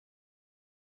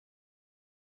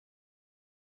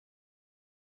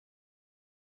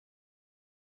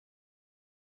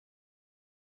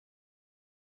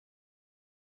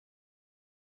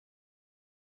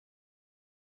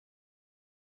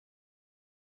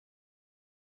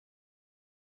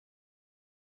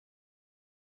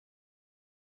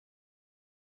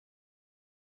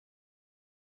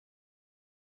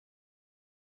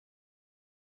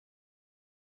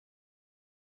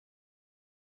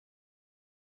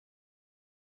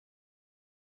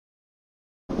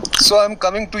So I'm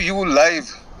coming to you live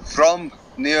from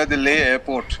near the Leh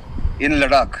airport in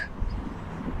Ladakh,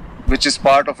 which is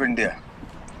part of India.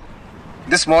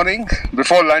 This morning,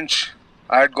 before lunch,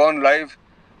 I had gone live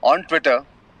on Twitter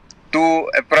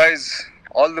to apprise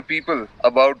all the people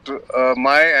about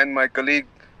my and my colleague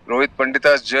Rohit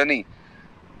Pandita's journey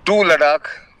to Ladakh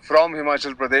from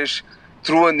Himachal Pradesh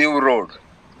through a new road.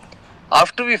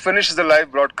 After we finished the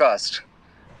live broadcast,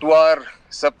 to our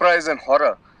surprise and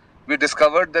horror, we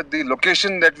discovered that the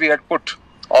location that we had put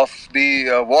of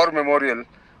the War Memorial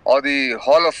or the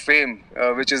Hall of Fame,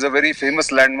 which is a very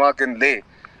famous landmark in Leh,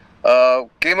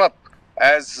 came up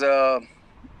as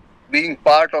being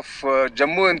part of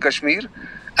Jammu and Kashmir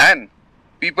and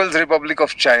People's Republic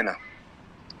of China.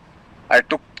 I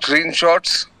took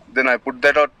screenshots, then I put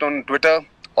that out on Twitter,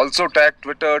 also tagged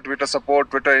Twitter, Twitter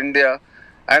support, Twitter India,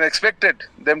 and expected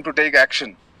them to take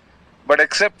action. But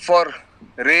except for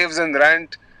raves and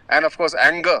rant and of course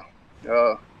anger,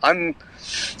 the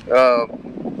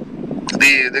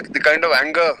kind of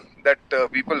anger that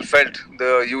people felt,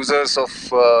 the users of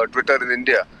Twitter in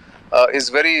India, is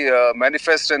very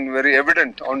manifest and very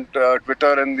evident on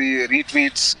Twitter, and the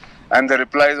retweets and the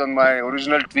replies on my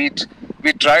original tweet.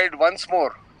 We tried once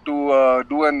more to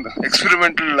do an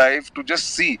experimental live to just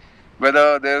see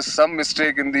whether there's some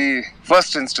mistake in the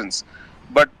first instance.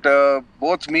 But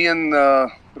both me and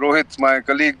Rohit, my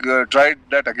colleague, tried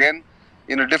that again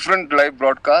in a different live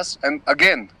broadcast, and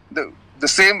again the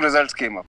same results came up.